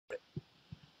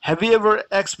Have you ever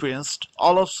experienced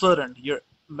all of a sudden your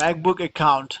MacBook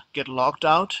account get locked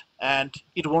out and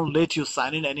it won't let you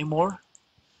sign in anymore?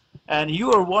 And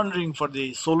you are wondering for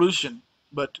the solution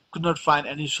but could not find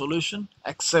any solution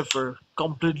except for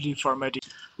completely formatting.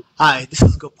 Hi, this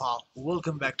is Gopal.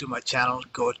 Welcome back to my channel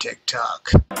Go Tech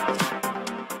Talk.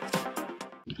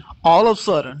 All of a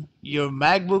sudden your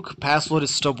MacBook password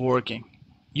stopped working.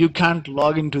 You can't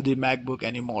log into the MacBook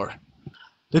anymore.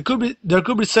 There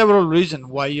could be several reasons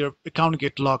why your account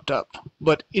get locked up.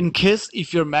 But in case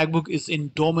if your MacBook is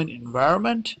in domain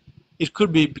environment, it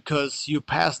could be because you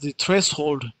passed the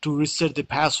threshold to reset the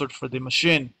password for the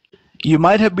machine. You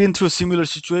might have been through a similar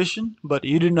situation, but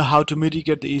you didn't know how to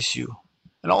mitigate the issue.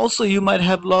 And also you might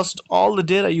have lost all the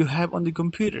data you have on the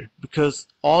computer because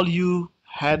all you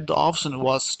had the option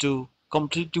was to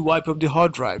completely wipe up the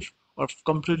hard drive or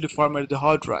completely format the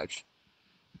hard drive.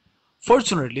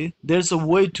 Fortunately, there's a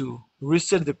way to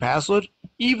reset the password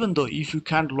even though if you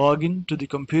can't log in to the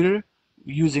computer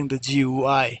using the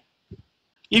GUI.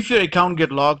 If your account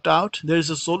get locked out, there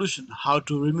is a solution how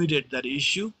to remediate that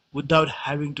issue without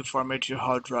having to format your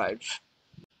hard drive.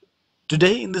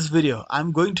 Today in this video,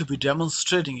 I'm going to be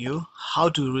demonstrating you how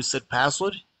to reset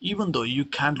password even though you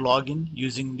can't log in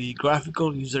using the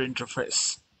graphical user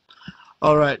interface.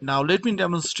 Alright, now let me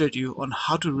demonstrate you on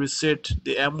how to reset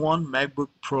the M1 MacBook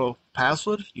Pro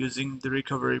password using the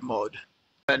recovery mode.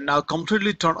 And now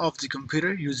completely turn off the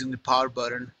computer using the power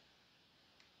button.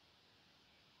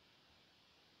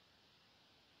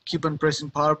 Keep on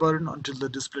pressing power button until the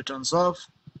display turns off.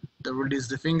 Then release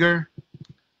the finger.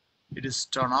 It is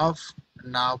turned off.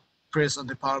 And now press on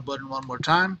the power button one more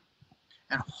time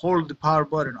and hold the power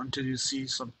button until you see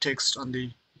some text on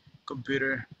the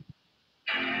computer.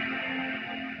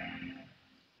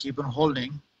 Keep on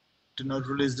holding. Do not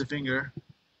release the finger.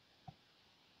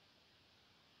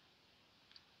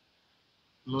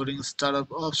 Loading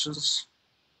startup options.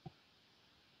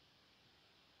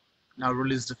 Now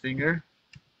release the finger.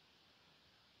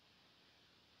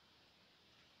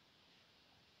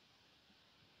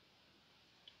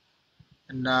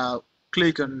 And now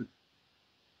click on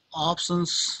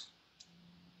options.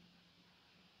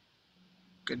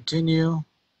 Continue.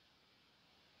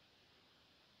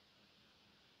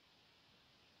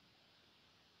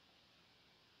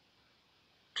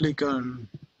 Click on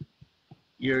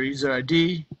your user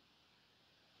ID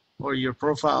or your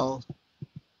profile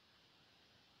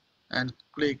and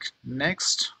click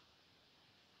next,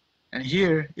 and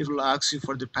here it will ask you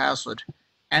for the password.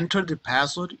 Enter the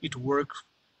password it worked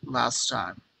last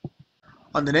time.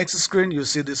 On the next screen you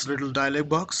see this little dialog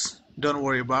box. Don't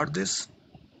worry about this,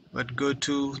 but go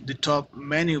to the top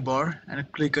menu bar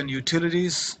and click on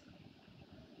utilities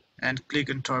and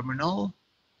click on terminal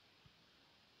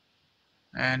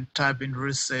and type in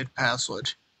reset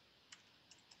password.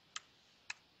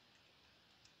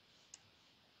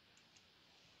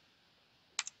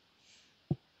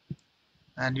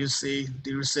 And you see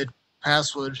the reset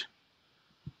password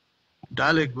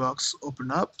dialog box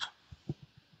open up.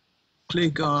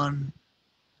 Click on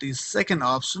the second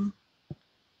option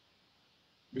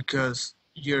because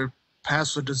your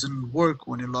password doesn't work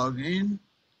when you log in.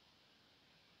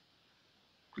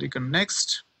 Click on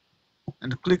next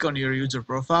and click on your user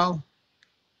profile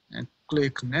and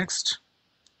click next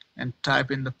and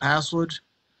type in the password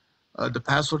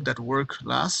that worked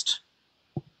last,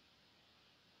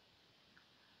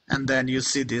 and then you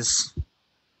see this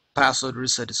password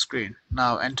reset screen.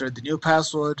 Now enter the new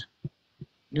password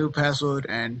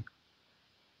and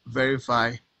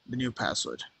verify the new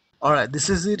password. Alright, this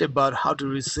is it about how to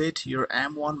reset your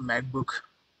M1 MacBook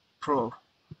Pro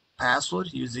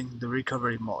password using the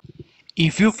recovery mode.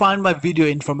 If you find my video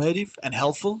informative and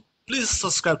helpful, please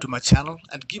subscribe to my channel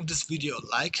and give this video a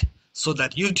like so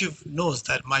that YouTube knows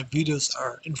that my videos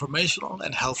are informational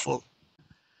and helpful.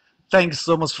 Thanks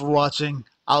so much for watching.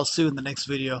 I'll see you in the next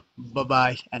video. Bye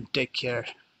bye and take care.